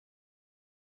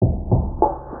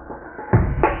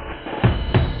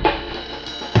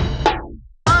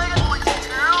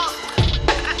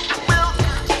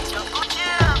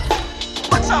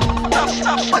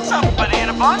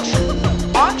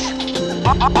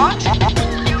What?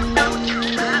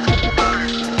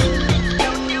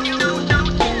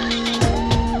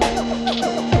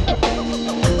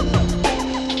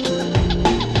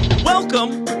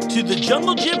 Welcome to the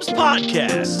Jungle Gyms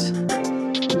podcast.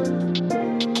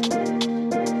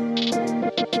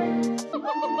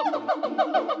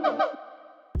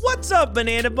 What's up,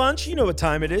 Banana Bunch? You know what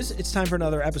time it is. It's time for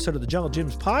another episode of the Jungle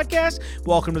Gyms podcast.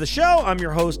 Welcome to the show. I'm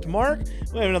your host, Mark.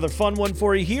 We have another fun one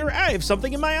for you here. I have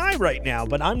something in my eye right now,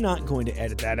 but I'm not going to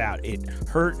edit that out. It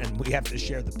hurt, and we have to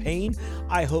share the pain.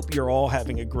 I hope you're all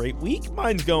having a great week.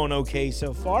 Mine's going okay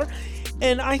so far.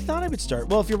 And I thought I would start.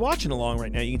 Well, if you're watching along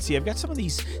right now, you can see I've got some of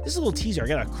these. This is a little teaser. I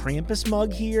got a Krampus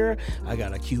mug here. I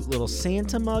got a cute little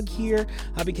Santa mug here.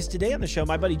 Because today on the show,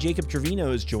 my buddy Jacob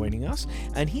Trevino is joining us,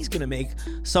 and he's going to make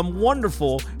some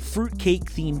wonderful fruitcake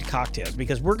themed cocktails,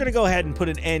 because we're going to go ahead and put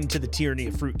an end to the tyranny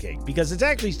of fruitcake, because it's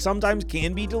actually sometimes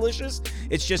can be delicious.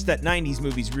 It's just that 90s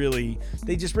movies really,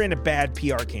 they just ran a bad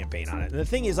PR campaign on it. And the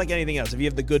thing is, like anything else, if you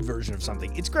have the good version of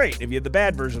something, it's great. If you have the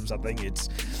bad version of something, it's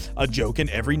a joke in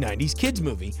every 90s kids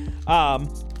movie.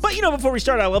 But you know, before we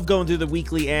start, I love going through the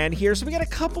weekly ad here. So we got a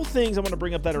couple things I want to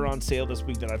bring up that are on sale this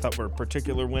week that I thought were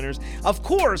particular winners. Of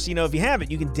course, you know, if you haven't,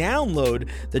 you can download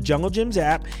the Jungle Gyms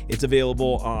app. It's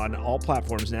available on all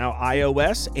platforms now,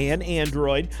 iOS and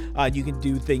Android. You can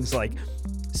do things like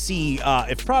see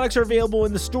if products are available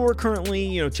in the store currently,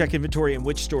 you know, check inventory and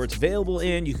which store it's available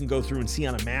in. You can go through and see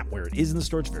on a map where it is in the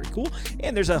store. It's very cool.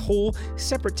 And there's a whole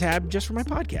separate tab just for my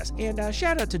podcast. And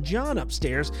shout out to John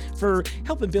upstairs for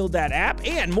helping build that app.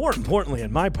 And more importantly,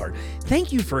 on my part,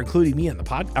 thank you for including me in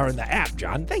the in the app,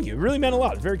 John. Thank you. It really meant a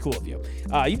lot. It's very cool of you.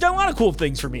 You've done a lot of cool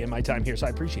things for me in my time here, so I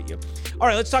appreciate you. All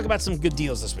right, let's talk about some good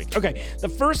deals this week. Okay, the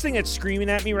first thing that's screaming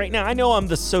at me right now, I know I'm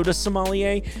the soda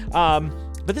sommelier,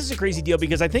 but this is a crazy deal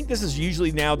because I think this is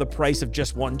usually now the price of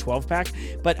just one 12-pack.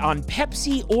 But on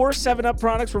Pepsi or 7-Up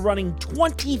products, we're running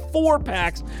 24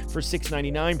 packs for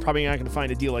 $6.99. Probably not going to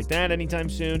find a deal like that anytime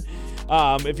soon.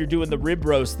 If you're doing the rib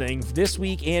roast thing this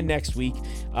week and next week,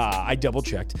 I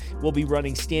double-checked. We'll be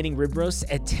running standing rib roasts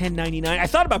at $10.99. I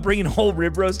thought about bringing a whole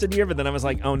rib roast in here, but then I was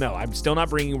like, oh no, I'm still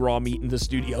not bringing raw meat in the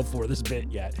studio for this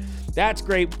bit yet. That's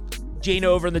great. Jane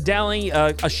over in the deli,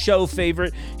 a show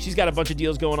favorite. She's got a bunch of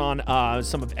deals going on.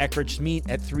 Some of Eckrich meat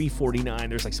at $3.49.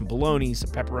 There's like some bologna, some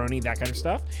pepperoni, that kind of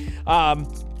stuff.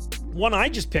 One I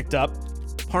just picked up,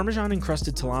 Parmesan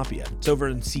encrusted tilapia. It's over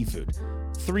in seafood.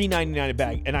 $3.99 a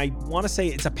bag, and I want to say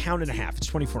it's a pound and a half. It's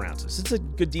 24 ounces. It's a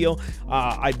good deal.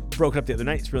 I broke it up the other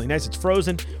night. It's really nice. It's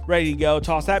frozen, ready to go.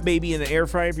 Toss that baby in the air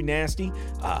fryer if you're nasty.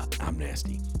 I'm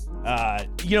nasty.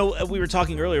 You know, we were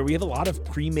talking earlier, we have a lot of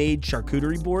pre-made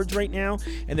charcuterie boards right now,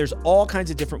 and there's all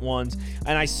kinds of different ones.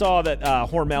 And I saw that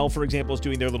Hormel, for example, is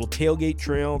doing their little tailgate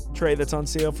tray that's on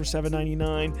sale for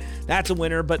 $7.99. That's a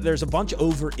winner, but there's a bunch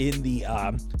over in the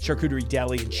charcuterie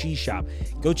deli and cheese shop.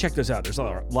 Go check those out. There's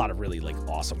a lot of really like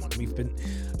awesome ones. We've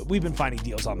been finding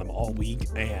deals on them all week.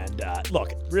 And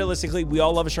look, realistically, we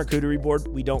all love a charcuterie board.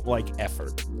 We don't like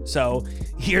effort. So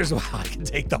here's why I can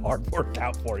take the hard work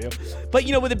out for you. But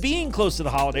you know, with it being close to the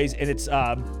holidays, and it's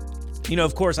you know,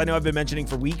 of course, I know I've been mentioning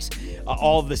for weeks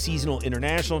all of the seasonal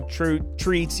international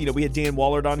treats. You know, we had Dan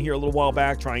Wallard on here a little while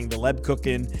back trying the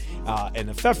Lebkuchen and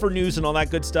the Pfeffer news and all that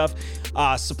good stuff.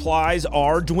 Supplies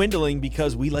are dwindling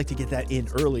because we like to get that in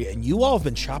early, and you all have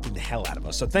been shopping the hell out of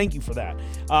us, so thank you for that.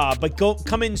 But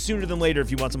come in sooner than later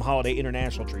if you want some holiday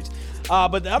international treats.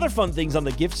 But the other fun things on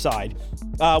the gift side,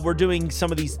 we're doing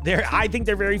some of these. I think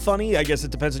they're very funny. I guess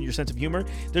it depends on your sense of humor.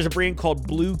 There's a brand called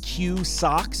Blue Q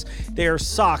Socks. They are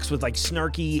socks with like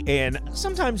snarky and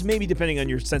sometimes, maybe depending on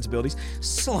your sensibilities,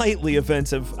 slightly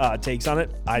offensive takes on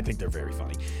it. I think they're very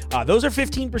funny. Those are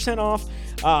 15%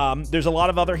 off. There's a lot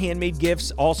of other handmade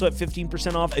gifts also at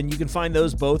 15% off, and you can find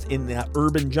those both in the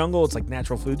Urban Jungle. It's like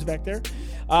Natural Foods back there.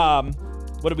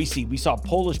 What did we see? We saw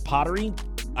Polish pottery.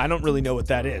 I don't really know what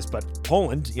that is, but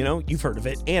Poland, you know, you've heard of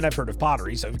it, and I've heard of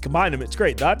pottery, so if you combine them, it's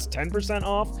great. That's 10%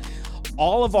 off.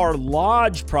 All of our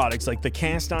Lodge products, like the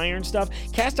cast iron stuff,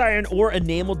 cast iron or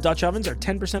enameled Dutch ovens are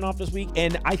 10% off this week,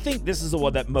 and I think this is the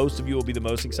one that most of you will be the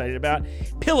most excited about.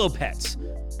 Pillow Pets.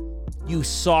 You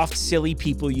soft, silly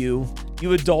people, you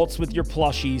adults with your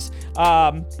plushies.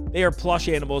 They are plush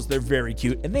animals. They're very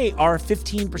cute, and they are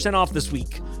 15% off this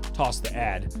week. Toss the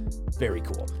ad. Very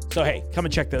cool. So, hey, come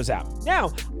and check those out.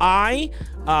 Now, I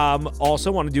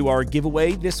also want to do our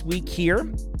giveaway this week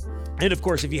here. And of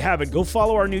course, if you haven't, go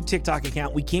follow our new TikTok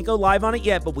account. We can't go live on it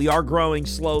yet, but we are growing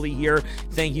slowly here.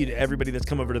 Thank you to everybody that's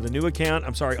come over to the new account.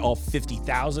 I'm sorry, all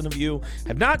 50,000 of you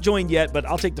have not joined yet, but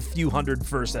I'll take the few hundred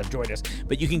first that have joined us.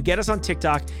 But you can get us on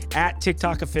TikTok at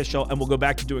TikTok Official, and we'll go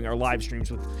back to doing our live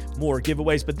streams with more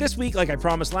giveaways. But this week, like I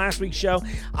promised last week's show,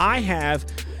 I have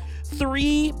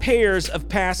 3 pairs of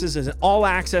passes as an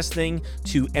all-access thing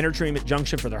to Entertainment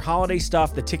Junction for their holiday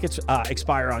stuff. The tickets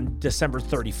expire on December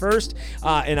 31st,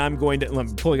 and I'm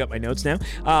pulling up my notes now.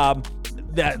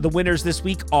 The winners this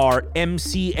week are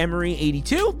MC Emery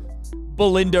 82,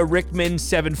 Belinda Rickman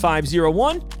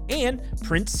 7501, and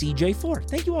Prince CJ4.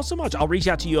 Thank you all so much. I'll reach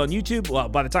out to you on YouTube. Well,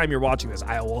 by the time you're watching this,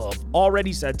 I will have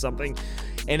already said something.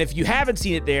 And if you haven't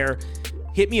seen it there,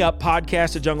 hit me up,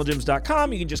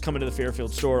 podcast@junglegyms.com. You can just come into the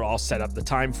Fairfield store. I'll set up the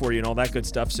time for you and all that good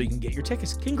stuff so you can get your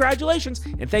tickets. Congratulations,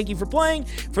 and thank you for playing.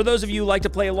 For those of you who like to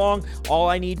play along, all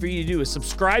I need for you to do is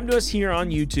subscribe to us here on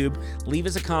YouTube. Leave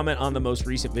us a comment on the most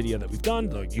recent video that we've done.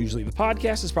 Though usually the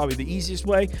podcast is probably the easiest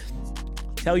way.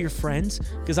 Tell your friends,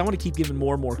 because I want to keep giving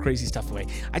more and more crazy stuff away.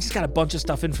 I just got a bunch of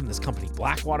stuff in from this company,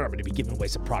 Blackwater. I'm going to be giving away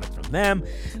some product from them.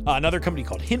 Another company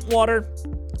called Hintwater.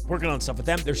 Working on stuff with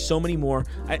them. There's so many more.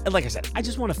 Like I said, I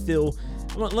just want to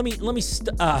let me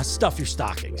stuff your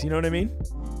stockings. You know what I mean?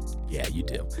 Yeah, you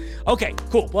do. Okay,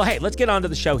 cool. Well, hey, let's get on to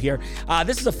the show here.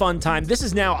 This is a fun time. This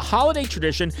is now a holiday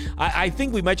tradition. I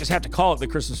think we might just have to call it the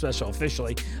Christmas special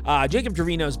officially. Jacob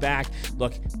Trevino's back.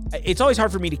 Look, it's always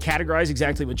hard for me to categorize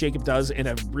exactly what Jacob does in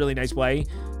a really nice way.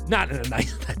 Not in a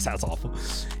nice, that sounds awful.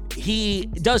 He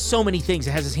does so many things.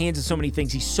 It has his hands in so many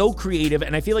things. He's so creative,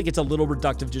 and I feel like it's a little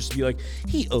reductive just to be like,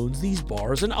 he owns these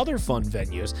bars and other fun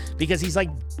venues, because he's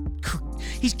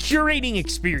curating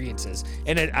experiences.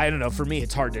 And I don't know, for me,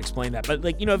 it's hard to explain that. But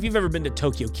if you've ever been to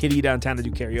Tokyo Kitty downtown to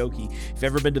do karaoke, if you've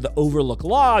ever been to the Overlook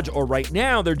Lodge, or right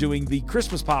now they're doing the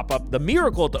Christmas pop-up, The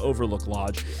Miracle at the Overlook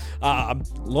Lodge,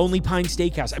 Lonely Pine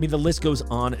Steakhouse. I mean, the list goes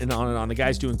on and on and on. The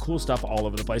guy's doing cool stuff all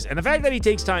over the place. And the fact that he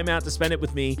takes time out to spend it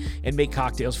with me and make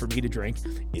cocktails for me to drink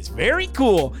is very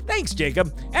cool. Thanks,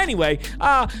 Jacob. Anyway,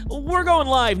 we're going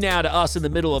live now to us in the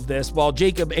middle of this while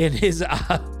Jacob and his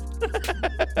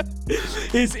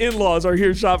in-laws are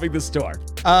here shopping the store.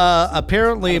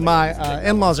 Apparently my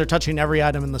in-laws are touching every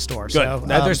item in the store. Good. So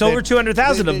there's over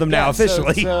 200,000 of them now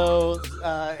officially. So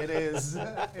it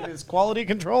is quality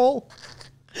control.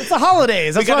 It's the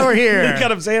holidays. That's why we're here. We got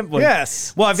them sampling.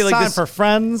 Yes. Well, I feel like time this for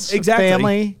friends, exactly.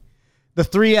 family. The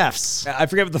 3 Fs. I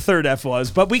forget what the third F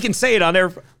was, but we can say it on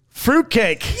there.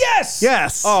 Fruitcake. Yes.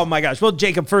 Yes. Oh my gosh. Well,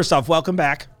 Jacob, first off, welcome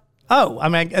back. Oh, I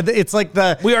mean, it's like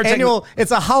the annual.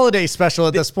 It's a holiday special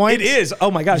at this point. It is.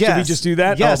 Oh my gosh, yes. Did we just do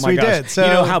that? Yes, oh my we gosh. did. So,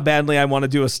 you know how badly I want to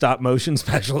do a stop motion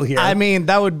special here. I mean,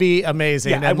 that would be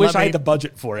amazing. Yeah, I wish I had the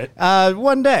budget for it.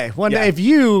 One day, if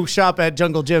you shop at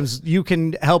Jungle Gyms, you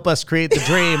can help us create the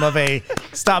dream of a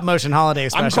stop motion holiday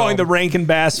special. I'm calling the Rankin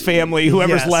Bass family,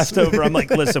 whoever's Yes. left over. I'm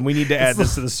like, listen, we need to add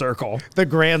this to the circle. The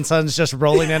grandson's just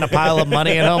rolling in a pile of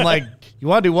money, and I'm like, you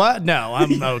want to do what? No,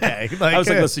 I'm okay. I was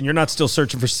like, listen, you're not still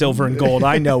searching for silver and gold.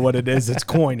 I know what it is. It's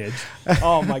coinage.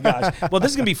 Oh my gosh. Well,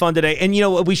 this is going to be fun today. And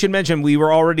we should mention, we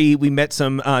met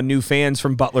some new fans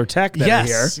from Butler Tech that are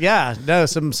here. Yeah. No,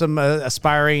 some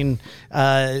aspiring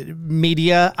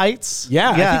media-ites.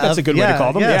 Yeah, I think that's a good way to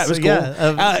call them. Yes, it was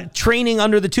cool. Training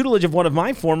under the tutelage of one of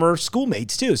my former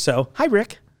schoolmates too. So, hi,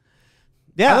 Rick.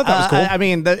 Yeah, I thought that was cool. I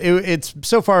mean, it's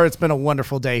so far it's been a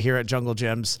wonderful day here at Jungle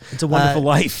Gyms. It's a wonderful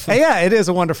life. Yeah, it is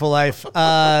a wonderful life.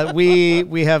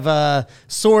 We have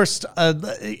sourced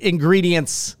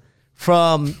ingredients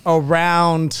from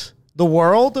around the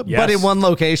world, Yes. but in one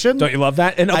location. Don't you love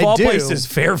that? And of all places,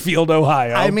 Fairfield,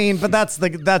 Ohio. I mean, but that's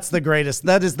the greatest.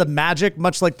 That is the magic,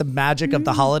 much like the magic of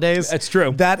the holidays. That's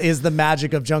true. That is the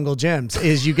magic of Jungle Gyms.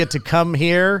 Is you get to come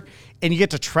here and you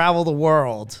get to travel the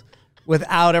world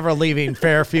without ever leaving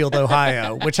Fairfield,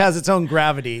 Ohio, which has its own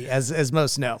gravity, as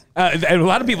most know. And a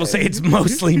lot of people say it's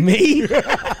mostly me.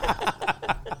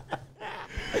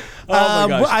 Oh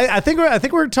my gosh. I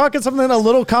think we're talking something a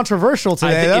little controversial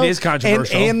today. I think it is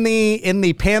controversial. In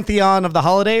the pantheon of the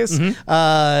holidays,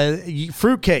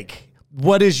 fruitcake.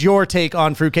 What is your take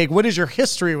on fruitcake? What is your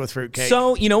history with fruitcake?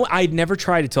 So, I'd never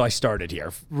tried it till I started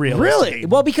here. Really?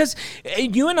 Well, because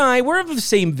you and I, we're of the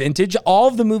same vintage. All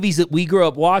of the movies that we grew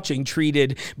up watching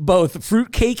treated both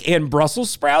fruitcake and Brussels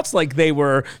sprouts like they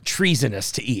were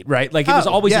treasonous to eat, right? Like it was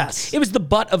always, it was the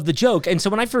butt of the joke. And so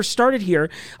when I first started here,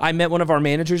 I met one of our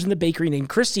managers in the bakery named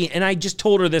Christy, and I just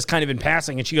told her this kind of in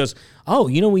passing, and she goes, "Oh,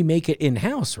 we make it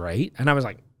in-house, right?" And I was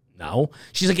like, No.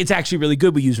 She's like, it's actually really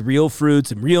good. We use real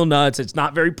fruits and real nuts. It's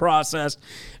not very processed.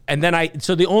 And then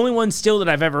so the only one still that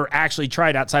I've ever actually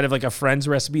tried outside of like a friend's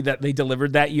recipe that they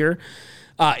delivered that year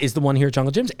is the one here at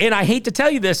Jungle Jim's. And I hate to tell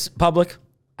you this, public,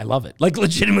 I love it. Like,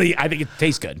 legitimately, I think it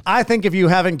tastes good. I think if you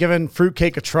haven't given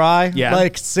fruitcake a try,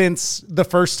 like since the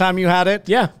first time you had it,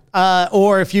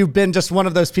 or if you've been just one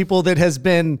of those people that has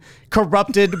been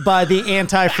corrupted by the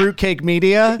anti-fruitcake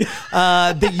media,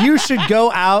 that you should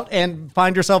go out and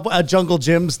find yourself a Jungle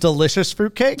Jim's delicious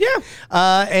fruitcake,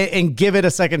 and give it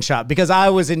a second shot. Because I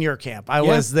was in your camp,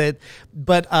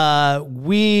 but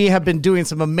we have been doing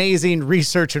some amazing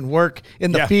research and work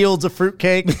in the fields of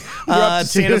fruitcake. We're up to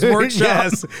Santa's workshop.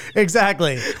 Yes,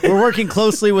 exactly. We're working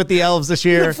closely with the elves this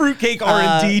year. The fruitcake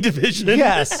R&D division.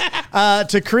 Yes,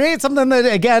 to create something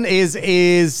that again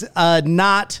is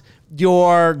not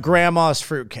your grandma's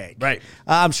fruitcake. Right.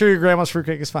 I'm sure your grandma's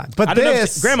fruitcake is fine. But I don't know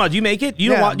Grandma, do you make it? You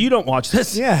don't watch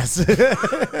this. Yes.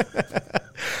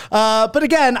 But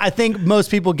again, I think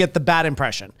most people get the bad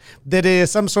impression that it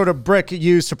is some sort of brick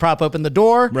used to prop open the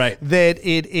door. Right. That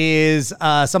it is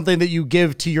something that you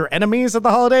give to your enemies at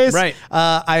the holidays. Right.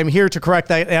 I'm here to correct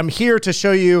that. I'm here to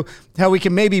show you how we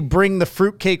can maybe bring the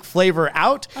fruitcake flavor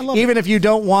out, even if you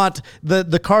don't want the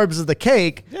carbs of the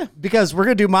cake, because we're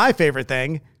going to do my favorite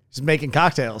thing. Just making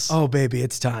cocktails. Oh, baby,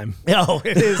 it's time. Oh,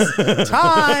 it is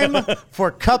time for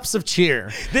cups of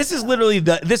cheer. This is literally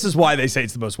this is why they say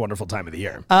it's the most wonderful time of the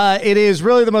year. It is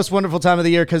really the most wonderful time of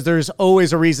the year because there's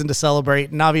always a reason to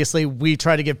celebrate. And obviously, we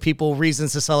try to give people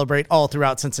reasons to celebrate all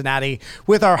throughout Cincinnati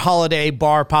with our holiday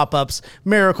bar pop-ups.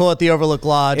 Miracle at the Overlook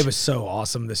Lodge. It was so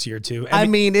awesome this year, too. I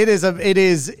mean, it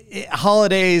is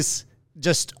holidays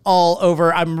just all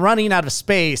over. I'm running out of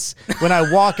space when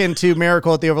I walk into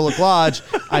Miracle at the Overlook Lodge.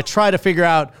 I try to figure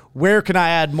out where can I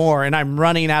add more, and I'm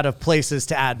running out of places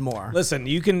to add more. Listen,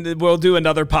 we'll do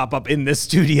another pop-up in this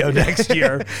studio next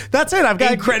year. That's it. I've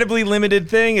got incredibly limited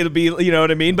thing. It'll be, you know what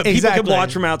I mean? But people can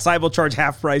watch from outside. We'll charge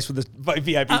half price for the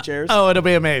VIP chairs. Oh, it'll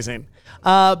be amazing.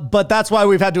 But that's why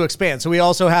we've had to expand. So we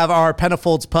also have our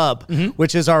Penfolds pub,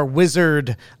 which is our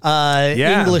wizard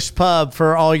English pub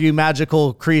for all you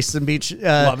magical crease and beach.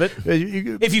 Love it.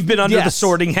 If you've been under the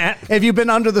sorting hat. If you've been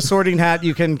under the sorting hat,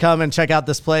 you can come and check out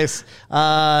this place.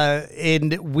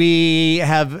 And we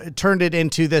have turned it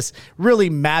into this really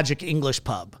magic English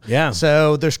pub. Yeah.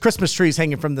 So there's Christmas trees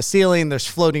hanging from the ceiling. There's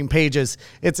floating pages.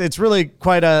 It's really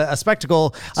quite a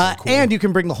spectacle. So cool. And you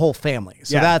can bring the whole family.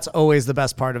 So that's always the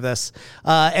best part of this.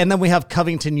 And then we have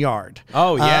Covington Yard.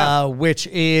 Oh, yeah. Which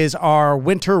is our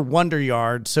winter wonder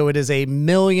yard. So it is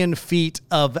 1,000,000 feet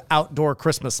of outdoor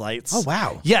Christmas lights. Oh,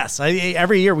 wow. Yes.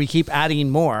 Every year we keep adding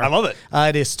more. I love it.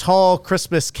 It is tall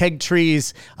Christmas keg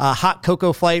trees, hot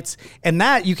cocoa flights, and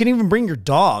that you can even bring your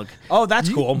dog. Oh, that's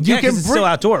cool. You can it's still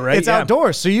outdoor, right? It's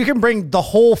outdoors. So you can bring the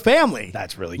whole family.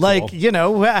 That's really cool. Like,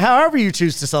 however you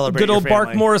choose to celebrate. Good old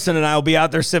Bark Morrison and I will be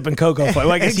out there sipping cocoa.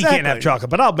 Well, I guess he can't have chocolate,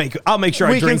 but I'll make sure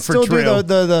I drink for Drew. We can still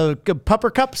do the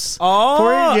pupper cups. Oh,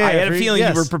 for you. Yeah, I had a feeling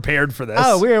you were prepared for this.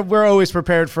 Oh, we're always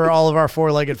prepared for all of our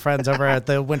four-legged friends over at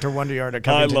the Winter Wonder Yard at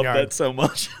Covington Yard. I love that so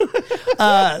much.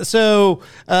 So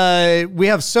we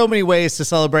have so many ways to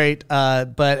celebrate,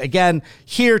 but again,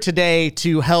 here today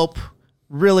to help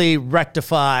really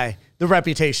rectify the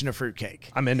reputation of fruitcake.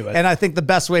 I'm into it. And I think the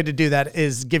best way to do that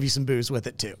is give you some booze with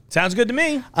it too. Sounds good to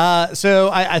me.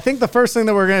 So I think the first thing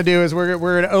that we're going to do is we're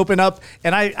going to open up,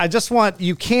 and I just want,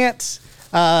 you can't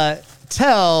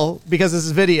tell because this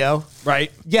is video.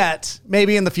 Right. Yet,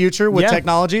 maybe in the future with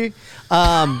technology,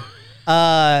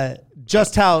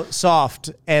 just how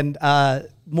soft and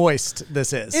moist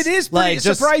this is. It is pretty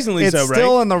surprisingly so, right? It's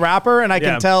still in the wrapper, and I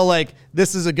can tell, like,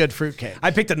 this is a good fruitcake.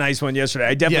 I picked a nice one yesterday.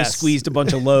 I definitely squeezed a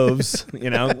bunch of loaves,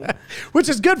 Which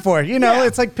is good for it.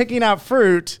 It's like picking out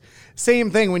fruit. Same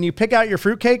thing. When you pick out your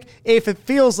fruitcake, if it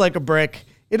feels like a brick,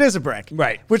 it is a brick.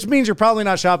 Right. Which means you're probably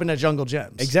not shopping at Jungle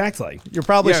Jim's. Exactly. You're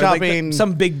probably shopping... Like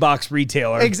some big box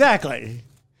retailer. Exactly.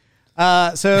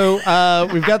 So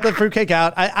we've got the fruitcake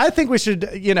out. I think we should,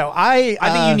 I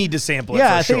think you need to sample it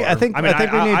for sure. I think we need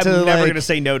to. I'm never going to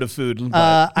say no to food.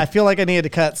 I feel like I needed to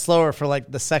cut slower for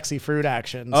like the sexy fruit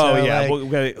action. Oh, so, yeah. That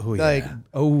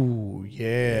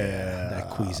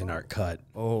Cuisinart cut.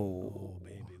 Oh,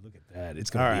 baby. Look at that.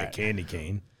 It's going to be a candy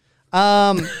cane.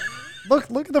 Look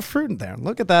at the fruit in there.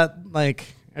 Look at that. Like,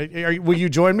 will you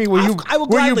join me? I will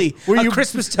gladly. Will you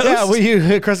Christmas toast? Yeah, will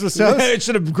you Christmas toast? It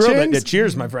should have grilled it.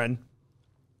 Cheers, my friend.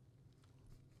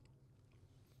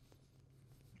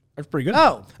 That's pretty good.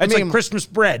 Oh, it's like Christmas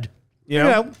bread. You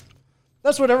know,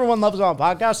 that's what everyone loves on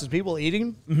podcasts is people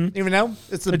eating. Even though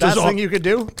it's the best thing you could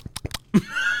do.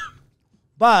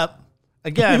 But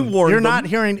again, you're not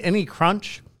hearing any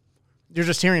crunch. you're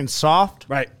just hearing soft.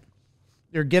 Right.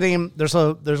 You're getting, there's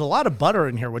a lot of butter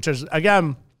in here, which is,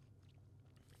 again,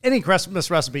 any Christmas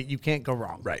recipe, you can't go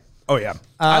wrong. Right. Oh, yeah.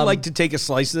 I like to take a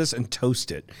slice of this and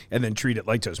toast it and then treat it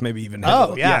like toast. Maybe even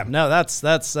have No, that's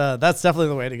definitely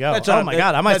the way to go. My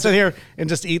God. I might sit here and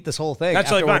just eat this whole thing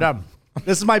after we're done.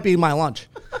 This might be my lunch.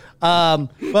 But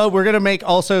we're going to make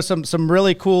also some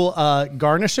really cool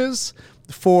garnishes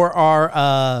for our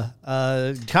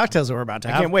cocktails that we're about to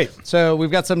have. I can't wait. So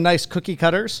we've got some nice cookie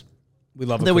cutters. We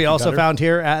love that we also found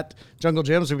here at Jungle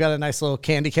Jim's. We've got a nice little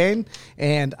candy cane.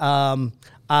 And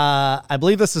I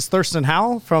believe this is Thurston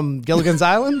Howell from Gilligan's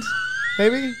Island,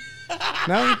 maybe?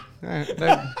 No? All right.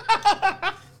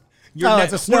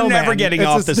 We're never getting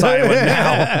off this island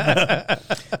now.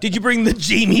 Did you bring the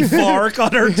Jamie Farr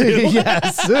cutter too?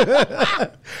 Yes. I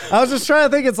was just trying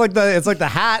to think. It's like the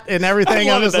hat and everything.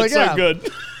 I was like, so good.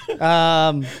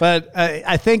 But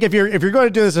I think if you're going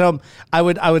to do this at home, I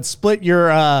would split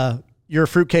your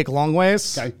fruitcake long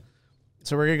ways. Okay.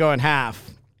 So we're gonna go in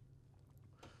half,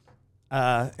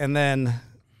 and then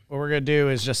what we're gonna do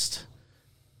is just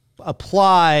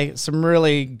apply some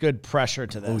really good pressure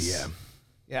to this. Oh yeah.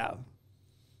 Yeah.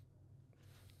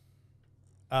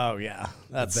 Oh yeah.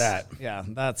 That's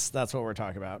what we're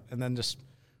talking about. And then just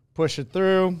push it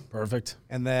through. Perfect.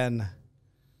 And then,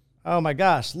 oh my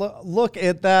gosh, look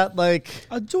at that, like,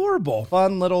 adorable,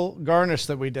 fun little garnish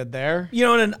that we did there. You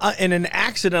know, and an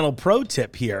accidental pro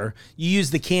tip here, you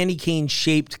use the candy cane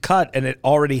shaped cut and it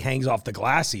already hangs off the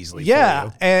glass easily. Yeah.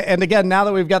 For you. And again, now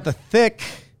that we've got the thick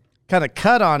kind of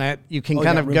cut on it, you can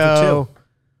kind of go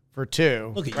for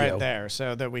two. Look at right you. there,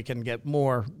 so that we can get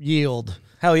more yield.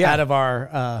 Hell yeah. out of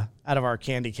our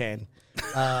candy cane.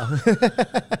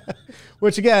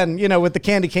 Which again, you know, with the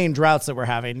candy cane droughts that we're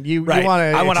having, you want to.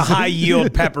 I want a high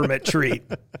yield peppermint treat.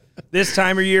 This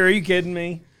time of year, are you kidding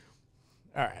me?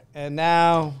 All right, and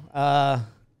now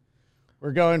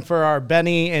we're going for our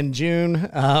Benny and June.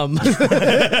 That's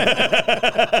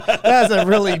a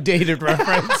really dated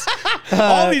reference.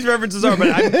 All these references are, but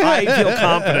I feel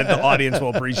confident the audience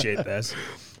will appreciate this.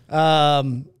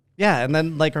 Yeah, and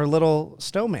then like our little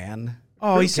snowman.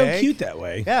 Oh, he's so cute that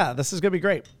way. Yeah, this is gonna be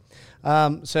great.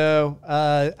 So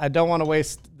I don't want to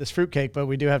waste this fruitcake, but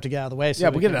we do have to get out of the way.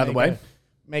 So we'll get it out of the way.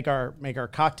 Make our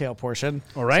cocktail portion.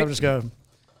 All right. So I'm just going.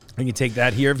 You can take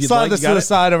that here if you'd slide like. This to the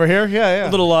side over here. Yeah.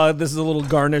 This is a little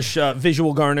garnish,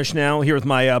 visual garnish now here with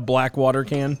my black water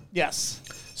can. Yes.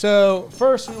 So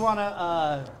first we want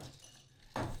to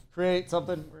create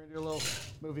something. We're gonna do a little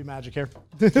movie magic here.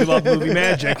 We love movie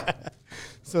magic.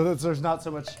 So that there's not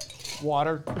so much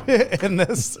water in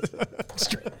this.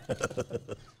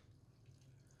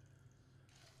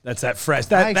 That's that fresh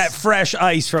that fresh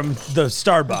ice from the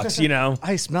Starbucks, you know.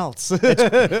 Ice melts.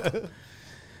 People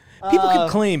keep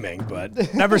claiming,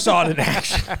 but never saw it in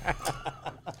action.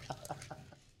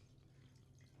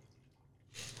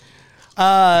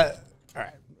 All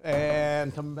right,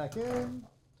 and coming back in.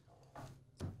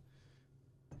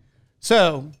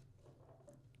 So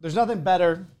there's nothing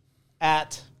better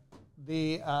at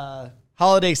the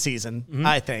holiday season,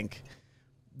 I think,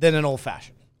 than an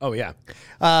old-fashioned. Oh yeah,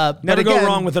 never go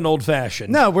wrong with an old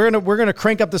fashioned. No, we're gonna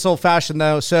crank up this old fashioned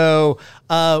though. So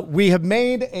we have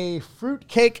made a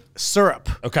fruitcake syrup.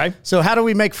 Okay. So how do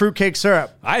we make fruitcake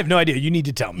syrup? I have no idea. You need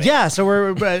to tell me. Yeah. So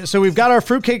we've got our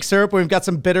fruitcake syrup. We've got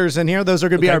some bitters in here. Those are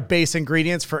gonna be our base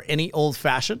ingredients for any old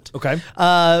fashioned. Okay.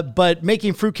 But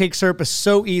making fruitcake syrup is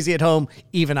so easy at home.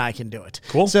 Even I can do it.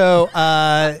 Cool. So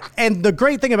and the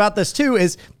great thing about this too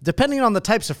is depending on the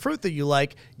types of fruit that you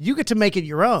like, you get to make it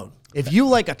your own. If you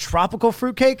like a tropical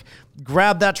fruitcake,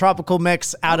 grab that tropical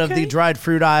mix out of the dried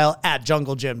fruit aisle at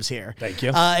Jungle Jim's here. Thank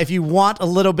you. If you want a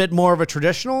little bit more of a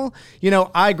traditional, you know,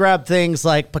 I grab things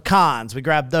like pecans. We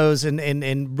grabbed those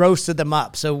and roasted them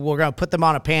up. So we're going to put them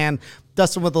on a pan,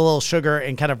 dust them with a little sugar,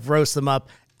 and kind of roast them up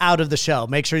out of the shell.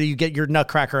 Make sure you get your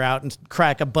nutcracker out and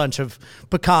crack a bunch of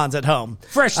pecans at home.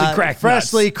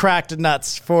 Freshly cracked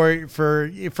nuts for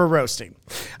roasting.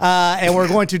 And we're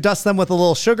going to dust them with a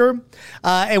little sugar.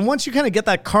 And once you kind of get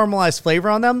that caramelized flavor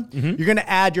on them, you're going to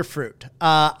add your fruit.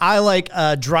 I like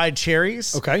dried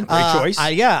cherries. Okay, great choice.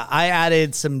 I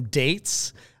added some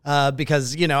dates.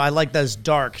 Because, you know, I like those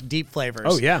dark, deep flavors.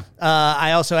 Oh, yeah.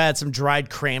 I also add some dried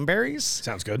cranberries.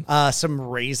 Sounds good. Some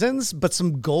raisins, but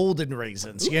some golden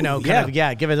raisins, you know,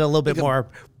 yeah. Give it a little bit more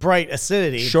bright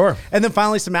acidity. Sure. And then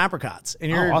finally some apricots.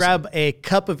 And you're going to grab a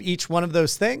cup of each one of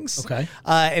those things. Okay.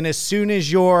 And as soon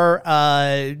as your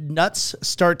nuts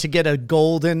start to get a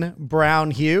golden brown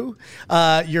hue,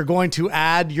 you're going to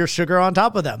add your sugar on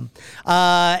top of them.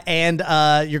 And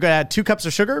you're going to add 2 cups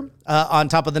of sugar on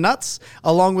top of the nuts,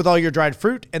 along with all your dried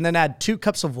fruit, and then add 2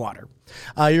 cups of water.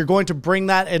 You're going to bring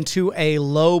that into a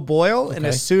low boil. And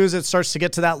as soon as it starts to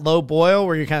get to that low boil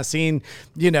where you're kind of seeing,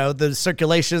 the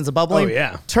circulations, the bubbling,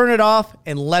 turn it off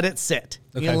and let it sit.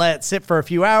 You can let it sit for a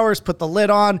few hours, put the lid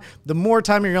on. The more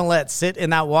time you're going to let it sit in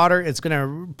that water, it's going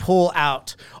to pull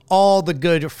out all the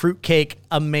good fruitcake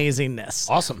amazingness.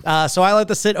 Awesome. So I let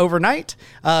this sit overnight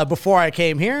before I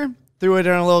came here, threw it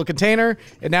in a little container,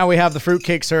 and now we have the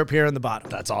fruitcake syrup here in the bottom.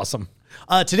 That's awesome.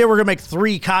 Today we're going to make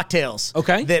 3 cocktails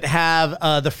that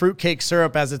have the fruitcake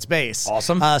syrup as its base.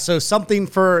 Awesome. So something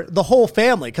for the whole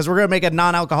family, because we're going to make a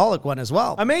non-alcoholic one as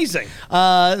well. Amazing.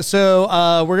 So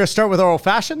we're going to start with our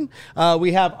old-fashioned.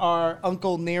 We have our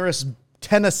Uncle Nearest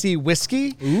Tennessee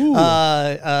whiskey. Ooh.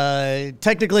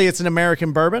 Technically, it's an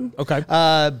American bourbon. Okay.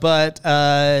 But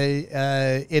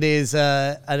it is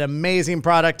an amazing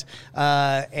product,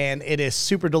 and it is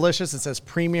super delicious. It says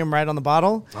premium right on the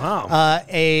bottle. Wow.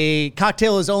 A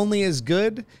cocktail is only as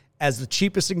good as the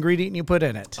cheapest ingredient you put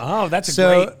in it. Oh, that's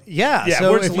great. Yeah.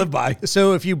 So words to live by.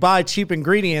 So if you buy cheap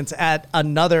ingredients at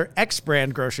another X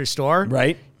brand grocery store,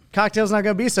 right, cocktail's not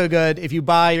going to be so good if you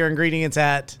buy your ingredients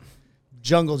at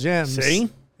Jungle Gyms. See?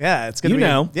 Yeah, it's gonna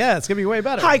it's gonna be way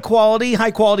better. High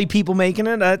quality people making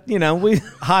it.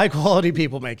 High quality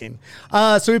people making.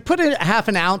 So we put in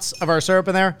 1/2 ounce of our syrup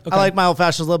in there. I like my old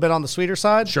fashions a little bit on the sweeter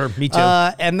side. Sure, me too.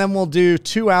 And then we'll do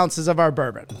 2 ounces of our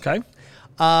bourbon. Okay.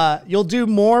 You'll do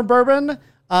more bourbon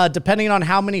depending on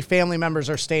how many family members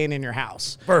are staying in your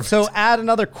house. Perfect. So add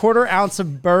another 1/4 ounce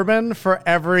of bourbon for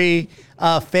every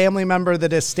family member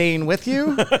that is staying with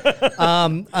you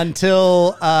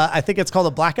until I think it's called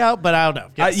a blackout, but I don't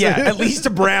know. Yes. At least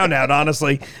a brownout,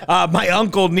 honestly. My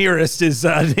uncle Nearest is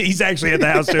he's actually at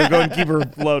the house too. Go and keep her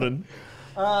loaded.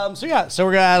 So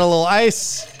we're going to add a little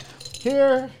ice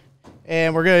here,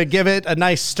 and we're going to give it a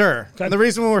nice stir. Okay. And the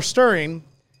reason we're stirring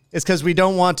is because we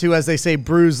don't want to, as they say,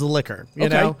 bruise the liquor. You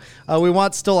know, we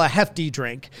want still a hefty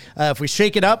drink. If we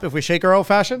shake it up, if we shake our old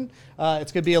fashioned,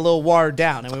 it's going to be a little watered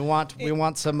down, and we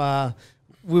want some.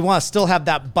 We want to still have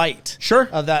that bite,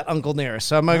 of that Uncle Nearest.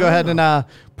 So I'm going to go ahead and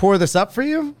pour this up for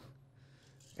you.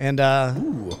 And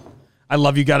ooh. I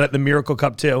love you got it in the Miracle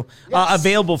Cup too. Yes.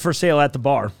 Available for sale at the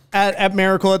bar. At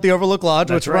Miracle at the Overlook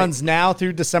Lodge, which runs now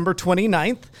through December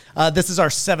 29th. This is our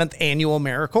 7th annual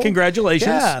Miracle. Congratulations.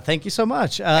 Yeah, thank you so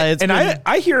much.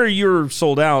 I hear you're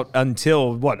sold out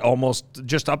until, almost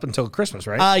just up until Christmas,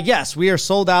 right? Yes, we are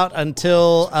sold out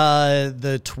until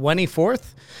the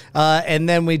 24th. And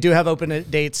then we do have open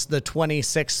dates the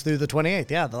 26th through the 28th.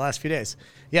 Yeah, the last few days.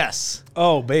 Yes.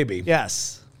 Oh, baby.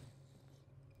 Yes.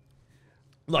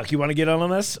 Look, you want to get on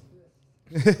this?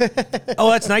 Oh,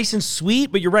 that's nice and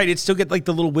sweet, but you're right. It still get like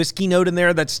the little whiskey note in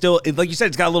there. That's still, like you said,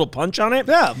 it's got a little punch on it.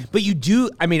 Yeah. But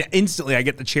instantly I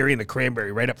get the cherry and the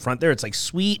cranberry right up front there. It's like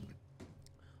sweet.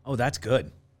 Oh, that's good.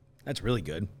 That's really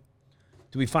good.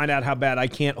 Do we find out how bad I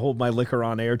can't hold my liquor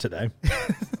on air today?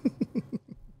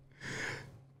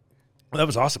 That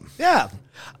was awesome. Yeah.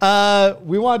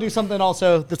 We want to do something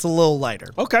also that's a little lighter.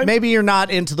 Okay. Maybe you're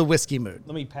not into the whiskey mood.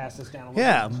 Let me pass this down a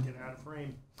little bit. Get it out of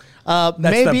frame. That's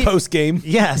maybe the post game.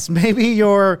 Yes, maybe you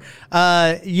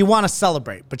want to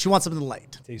celebrate, but you want something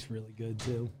light. Tastes really good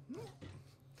too.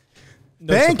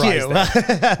 Thank you.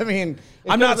 I mean,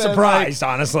 I'm not surprised,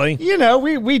 honestly.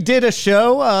 We did a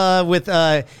show with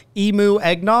Emu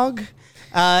Eggnog.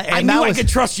 And I knew I could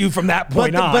trust you from that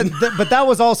point on. But that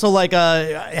was also like,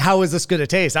 how is this going to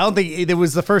taste? I don't think it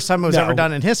was the first time it was ever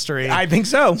done in history. I think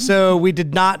so. So we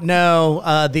did not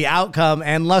know the outcome.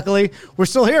 And luckily, we're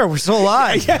still here. We're still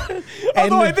alive. Yeah.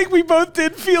 Although I think we both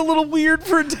did feel a little weird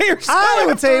for a day or so. I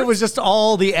would say it was just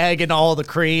all the egg and all the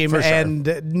cream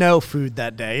and no food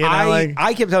that day.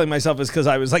 I kept telling myself it's because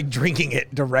I was like drinking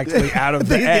it directly out of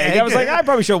the egg. I was like, I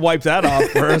probably should have wiped that off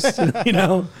first.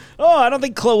 Oh, I don't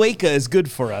think cloaca is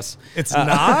good for us. It's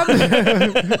not?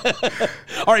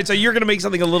 All right, so you're going to make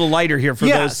something a little lighter here for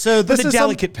those. So this is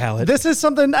delicate palate. This is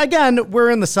something, again,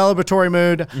 we're in the celebratory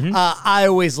mood. Mm-hmm. I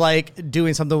always like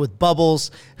doing something with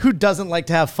bubbles. Who doesn't like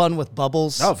to have fun with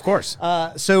bubbles? Oh, of course.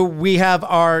 So we have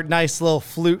our nice little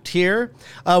flute here.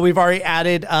 We've already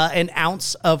added 1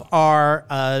 ounce of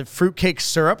our fruitcake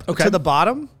syrup to the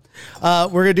bottom. We're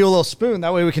going to do a little spoon.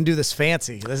 That way we can do this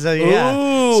fancy.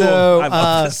 Ooh, so, I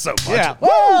love this so much. Yeah.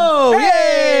 Whoa!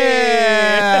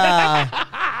 Yeah!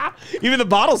 Even the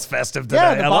bottle's festive today.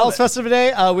 Yeah, the bottle's festive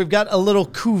today. We've got a little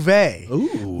cuvee.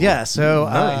 Ooh. Yeah, so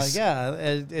nice.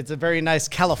 It's a very nice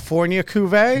California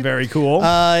cuvee. Very cool.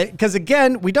 Because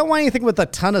again, we don't want anything with a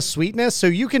ton of sweetness. So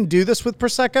you can do this with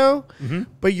Prosecco,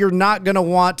 but you're not going to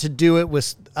want to do it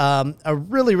with a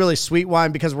really, really sweet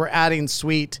wine because we're adding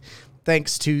sweet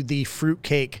thanks to the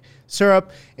fruitcake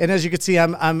syrup. And as you can see,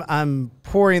 I'm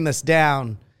pouring this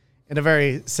down in a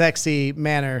very sexy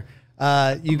manner.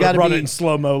 You got to run it in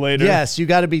slow-mo later. Yes, you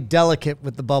got to be delicate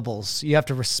with the bubbles. You have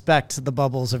to respect the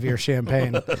bubbles of your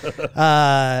champagne.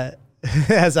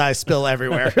 As I spill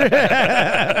everywhere.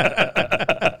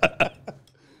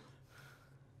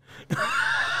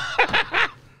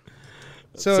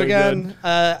 So again,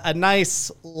 a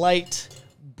nice, light,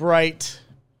 bright.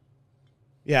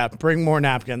 Yeah, bring more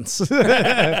napkins.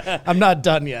 I'm not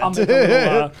done yet. I'll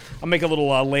make a little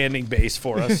landing base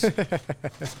for us.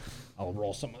 I'll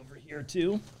roll some over here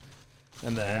too,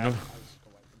 and then I'll just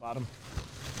go at the bottom.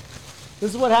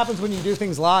 This is what happens when you do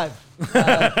things live.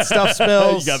 Stuff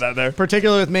spills. You got that there.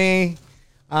 Particularly with me.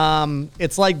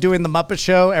 It's like doing the Muppet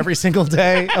Show every single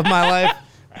day of my life.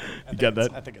 You got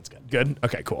that? I think it's good. Good?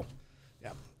 Okay, cool.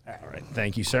 Yeah. All right.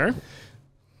 Thank you, sir.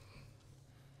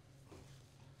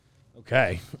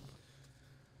 Okay.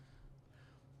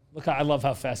 Look, I love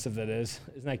how festive that is.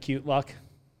 Isn't that cute, Luck?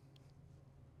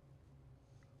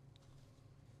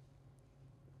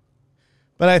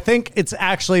 But I think it's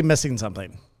actually missing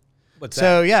something. What's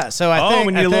so, that? yeah. So I think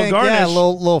we need a little garnish. Yeah, a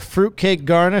little fruitcake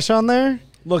garnish on there.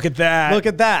 Look at that. Look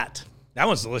at that. That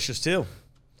one's delicious too.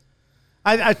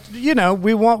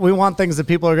 We want things that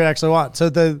people are going to actually want. So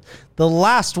the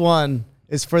last one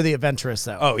is for the adventurous,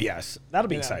 though. Oh, yes. That'll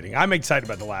be exciting. I'm excited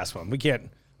about the last one. We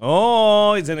can't.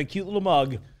 Oh, he's in a cute little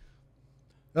mug.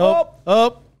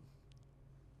 Oh.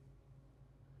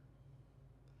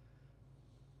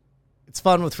 It's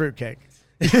fun with fruitcake.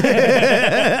 We can't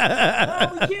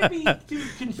be too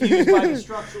confused by the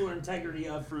structural integrity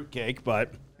of fruitcake,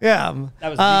 but yeah. That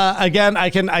was again, I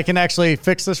can actually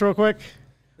fix this real quick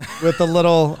with the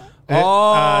little. Check it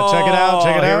out. Check it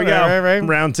out. Here we go. Right.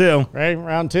 Round two. Right,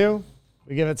 round two.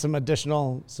 We give it some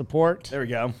additional support. There we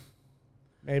go.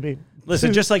 Maybe.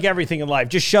 Listen, just like everything in life,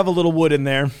 just shove a little wood in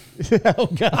there. Oh,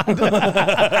 God.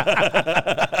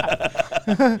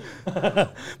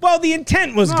 Well, the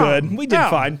intent was good. We did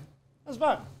fine. That was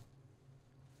fun.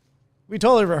 We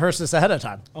totally rehearsed this ahead of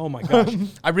time. Oh, my gosh.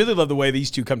 I really love the way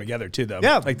these two come together, too, though.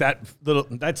 Yeah. Like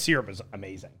that syrup is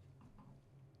amazing.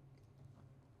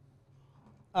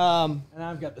 And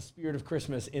I've got the spirit of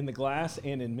Christmas in the glass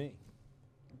and in me.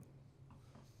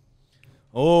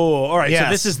 Oh, all right.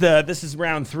 Yes. So this is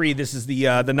round three. This is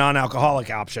the non-alcoholic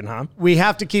option, huh? We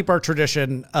have to keep our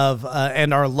tradition of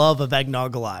and our love of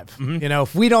eggnog alive. Mm-hmm. You know,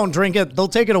 if we don't drink it, they'll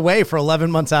take it away for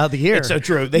 11 months out of the year. It's so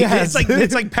true. Yes.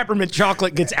 It's like peppermint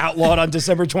chocolate gets outlawed on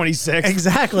December 26th.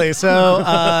 Exactly.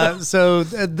 So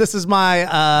this is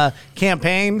my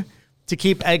campaign to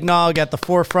keep eggnog at the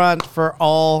forefront for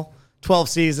all 12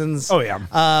 seasons. Oh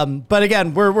yeah. But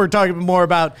again, we're talking more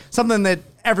about something that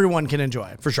everyone can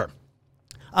enjoy For sure.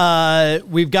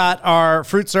 We've got our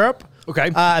fruit syrup.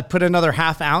 Okay. I put another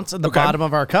 ½ ounce at the bottom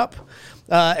of our cup.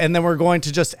 And then we're going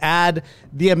to just add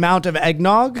the amount of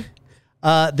eggnog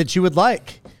that you would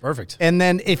like. Perfect. And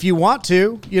then if you want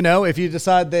to, if you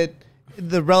decide that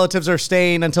the relatives are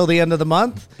staying until the end of the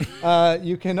month,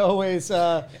 you can always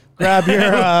grab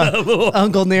your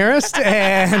uncle nearest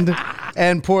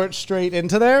and pour it straight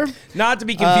into there. Not to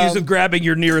be confused with grabbing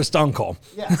your nearest uncle.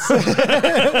 Yes.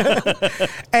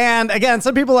 And again,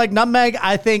 some people like nutmeg.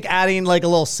 I think adding like a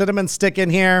little cinnamon stick in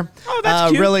here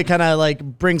that's cute. really kind of like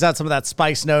brings out some of that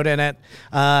spice note in it.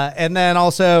 And then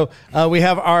also we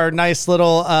have our nice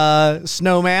little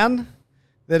snowman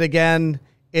that again,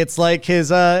 it's like his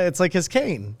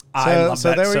cane. I love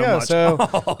that there we so go. much. So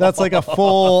that's like a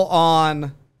full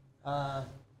on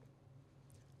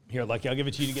Here, Lucky, I'll give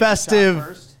it to you to festive. Get the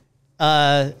shot first.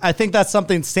 I think that's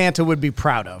something Santa would be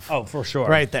proud of. Oh, for sure.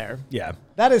 Right there. Yeah.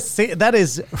 That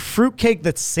is fruitcake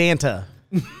that Santa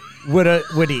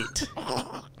would eat.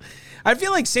 I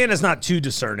feel like Santa's not too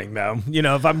discerning, though.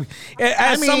 If I'm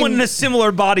someone in a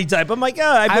similar body type, I'm like,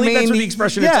 I believe that's where the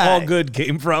expression "it's all good"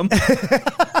 came from.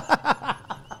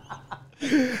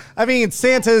 I mean,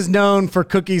 Santa is known for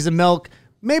cookies and milk.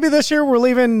 Maybe this year we're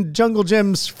leaving Jungle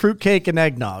Jim's fruitcake and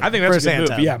eggnog. I think that's a good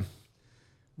move. Yeah,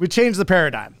 we changed the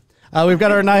paradigm. We've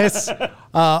got our nice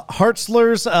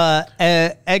Hartzler's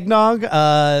eggnog.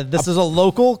 This is a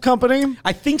local company.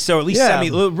 I think so. At least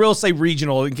we'll say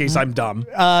regional in case I'm dumb.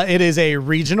 It is a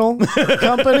regional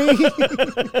company.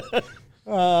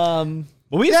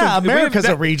 America's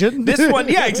a region. This one,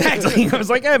 yeah, exactly. I was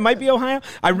like, it might be Ohio.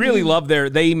 I really love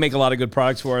they make a lot of good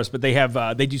products for us, but they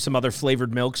do some other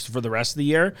flavored milks for the rest of the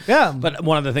year. Yeah. But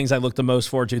one of the things I look the most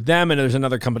forward to, them and there's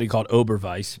another company called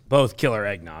Oberweis, both killer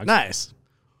eggnog. Nice.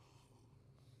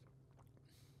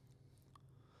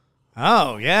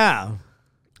 Oh, yeah.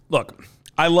 Look,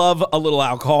 I love a little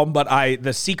alcohol, but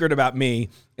the secret about me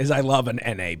is I love an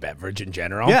NA beverage in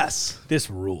general. Yes. This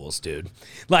rules, dude.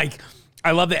 Like,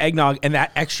 I love the eggnog, and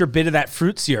that extra bit of that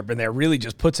fruit syrup in there really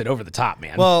just puts it over the top,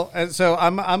 man. Well, and so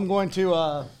I'm going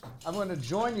to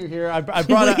join you here. I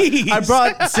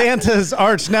brought Santa's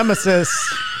arch nemesis,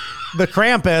 the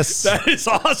Krampus. That is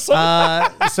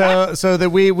awesome. So that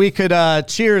we could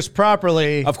cheers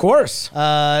properly. Of course.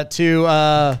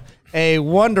 To a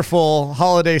wonderful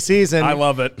holiday season. I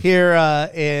love it. Here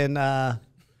in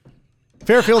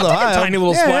Fairfield, Ohio. A tiny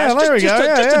little splash. There we go.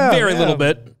 Just a very little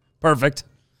bit. Perfect.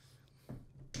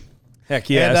 Heck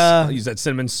yes. And, I'll use that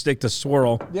cinnamon stick to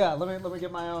swirl. Yeah, let me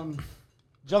get my own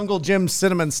Jungle Jim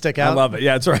cinnamon stick out. I love it.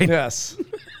 Yeah, that's right. Yes.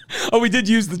 Oh, we did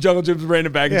use the Jungle Jim's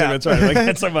random packaging. Yeah. That's right. Like,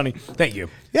 that's so funny. Thank you.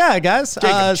 Yeah, guys.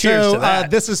 Jacob, cheers to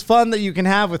that. This is fun that you can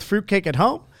have with fruitcake at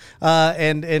home.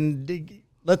 And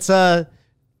let's Sorry,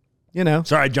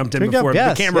 I jumped in before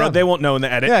the camera. Yeah. They won't know in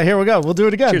the edit. Yeah, here we go. We'll do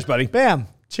it again. Cheers, buddy. Bam.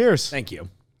 Cheers. Thank you.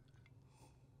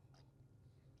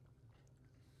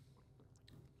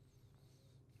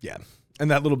 Yeah. And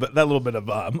that little bit of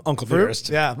Uncle Dearest.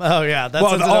 Yeah. Oh, yeah.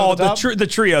 That's the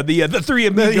trio, the three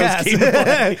amigos came to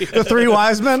play. The three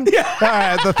wise men? Yeah. All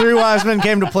right. The three wise men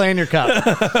came to play in your cup.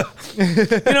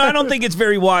 I don't think it's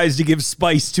very wise to give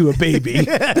spice to a baby.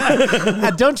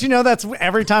 Don't you know that's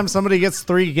every time somebody gets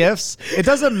 3 gifts, it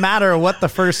doesn't matter what the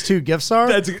first 2 gifts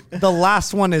are. The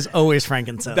last one is always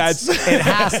frankincense. It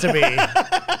has to be.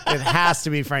 It has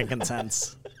to be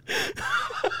frankincense.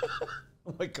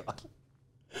 Oh, my God.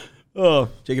 Oh,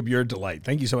 Jacob, you're a delight.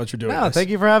 Thank you so much for doing this. Thank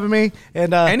you for having me.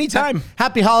 And anytime.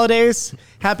 Happy holidays.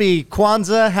 Happy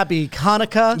Kwanzaa. Happy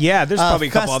Hanukkah. Yeah, there's probably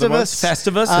a couple other ones.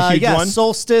 Festivus, a huge one.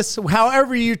 Solstice.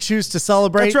 However you choose to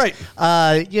celebrate. That's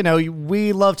right.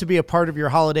 We love to be a part of your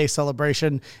holiday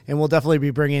celebration, and we'll definitely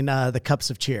be bringing the cups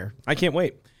of cheer. I can't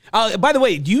wait. By the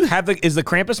way, do you have is the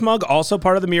Krampus mug also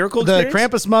part of the Miracle Experience? The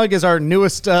Krampus mug is our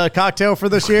newest cocktail for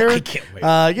this year. I can't wait.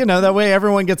 That way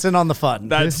everyone gets in on the fun.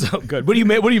 That's so good. What do you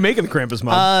make? What do you make of the Krampus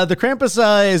mug? The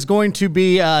Krampus is going to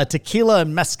be tequila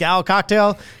and mezcal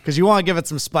cocktail because you want to give it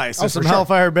some spice. There's some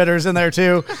Hellfire bitters in there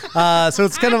too. So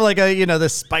it's kind of like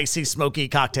this spicy, smoky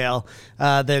cocktail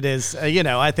that is,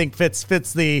 I think fits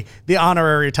the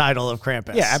honorary title of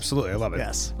Krampus. Yeah, absolutely. I love it.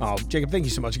 Yes. Oh, Jacob, thank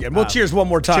you so much again. Well, cheers one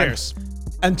more time. Cheers.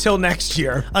 Until next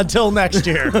year. Until next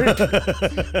year.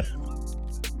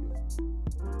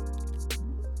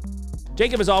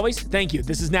 Jacob, as always, thank you.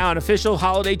 This is now an official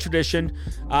holiday tradition.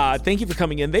 Thank you for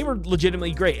coming in. They were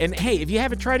legitimately great. And hey, if you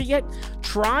haven't tried it yet,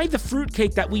 try the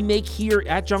fruitcake that we make here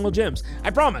at Jungle Jim's. I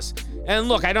promise. And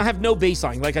look, I don't have no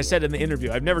baseline. Like I said in the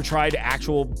interview, I've never tried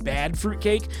actual bad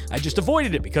fruitcake. I just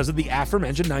avoided it because of the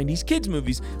aforementioned 90s kids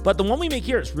movies. But the one we make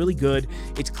here is really good.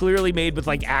 It's clearly made with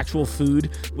like actual food,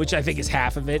 which I think is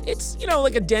half of it. It's,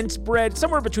 like a dense bread,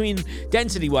 somewhere between,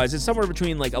 density-wise, it's somewhere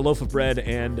between like a loaf of bread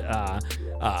and a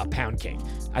pound cake.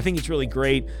 I think it's really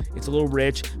great. It's a little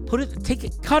rich.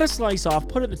 Cut a slice off,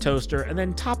 put it in the toaster, and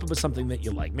then top it with something that you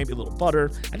like. Maybe a little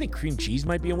butter. I think cream cheese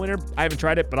might be a winner. I haven't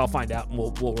tried it, but I'll find out and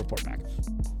we'll report back.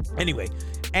 Anyway,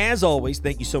 as always,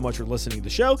 thank you so much for listening to the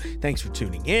show. Thanks for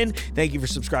tuning in. Thank you for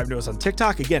subscribing to us on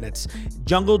TikTok. Again, it's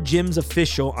Jungle Jim's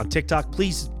Official on TikTok.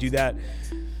 Please do that.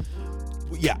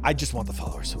 Yeah, I just want the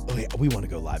followers. We want to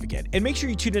go live again. And make sure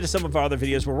you tune into some of our other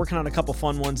videos. We're working on a couple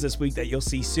fun ones this week that you'll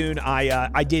see soon.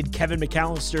 I did Kevin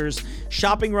McAllister's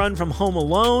shopping run from Home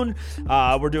Alone.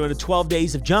 We're doing a 12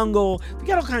 Days of Jungle. We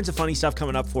got all kinds of funny stuff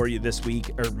coming up for you this week,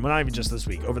 or not even just this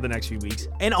week, over the next few weeks.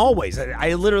 And always,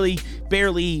 I literally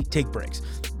barely take breaks.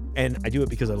 And I do it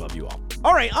because I love you all.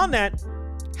 All right, on that,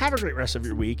 have a great rest of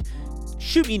your week.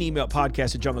 Shoot me an email at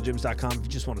podcast@junglejims.com if you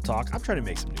just want to talk. I'm trying to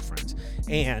make some new friends.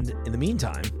 And in the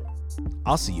meantime,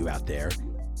 I'll see you out there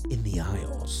in the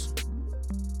aisles.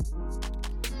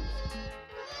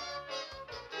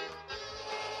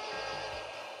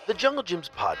 The Jungle Jim's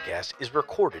podcast is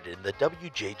recorded in the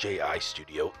WJJI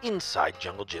studio inside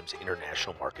Jungle Jim's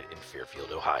International Market in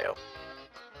Fairfield, Ohio.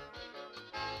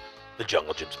 The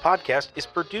Jungle Jim's podcast is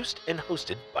produced and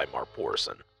hosted by Mark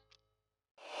Borison.